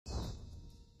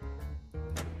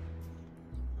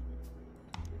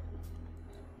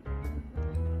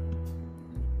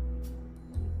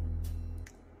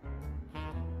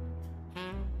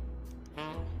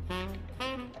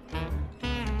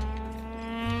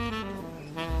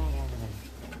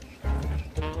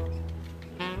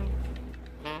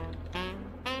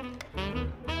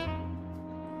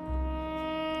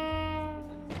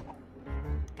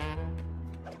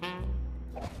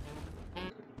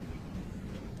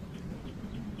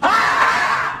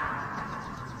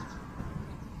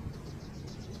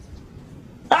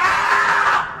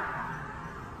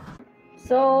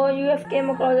So you have came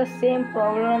across the same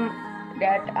problem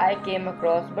that I came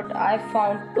across, but I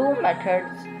found two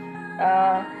methods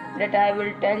that I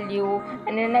will tell you.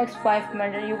 In the next 5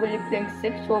 minutes you will be playing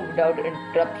Sims 4 without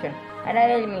interruption, and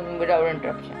I really mean without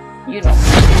interruption, you know.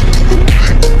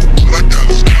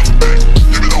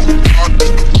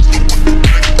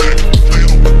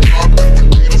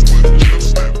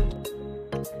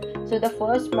 So the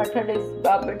first method is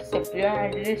a bit simpler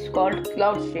and it is called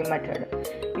cloud stream method.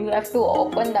 You have to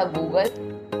open the Google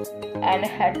and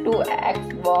head to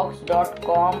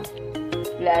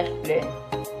xbox.com/play.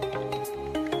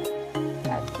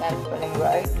 That's spelling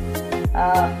right.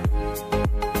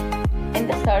 In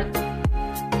the search,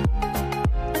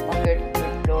 okay,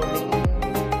 it's loading.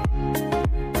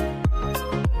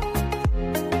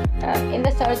 In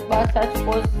the search bar, search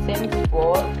for Sims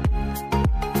 4.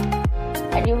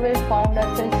 And you will find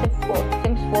a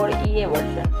Sims 4 EA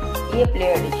version, EA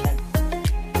Play Edition.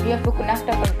 You have to connect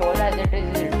a controller as it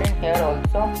is written here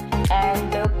also,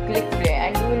 and click play,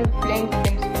 and you will be playing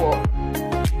Sims 4.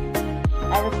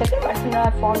 And the second method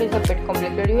I found is a bit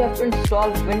complicated. You have to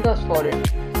install Windows for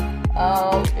it.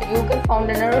 You can find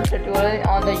another tutorial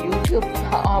on the YouTube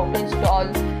how to install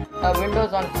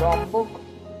Windows on Chromebook.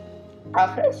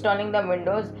 After installing the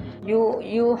Windows,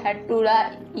 you head to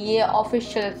the EA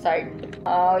official site.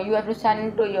 You have to sign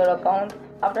into your account.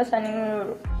 After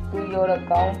signing to your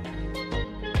account,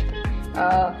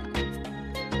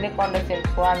 click on the Sims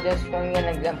 4. I'm just showing an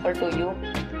example to you.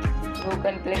 You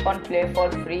can click on play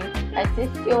for free, and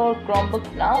since your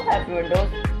Chromebooks now have Windows,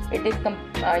 it is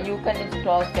you can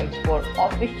install Sims 4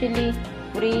 officially,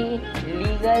 free,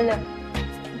 legal,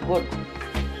 good.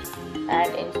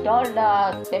 And install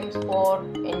the Sims 4,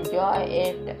 enjoy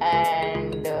it,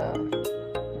 and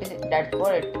that's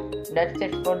for it. That's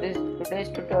it for today's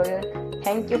tutorial.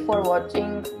 Thank you for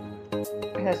watching.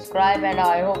 Subscribe, and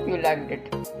I hope you liked it.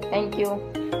 Thank you.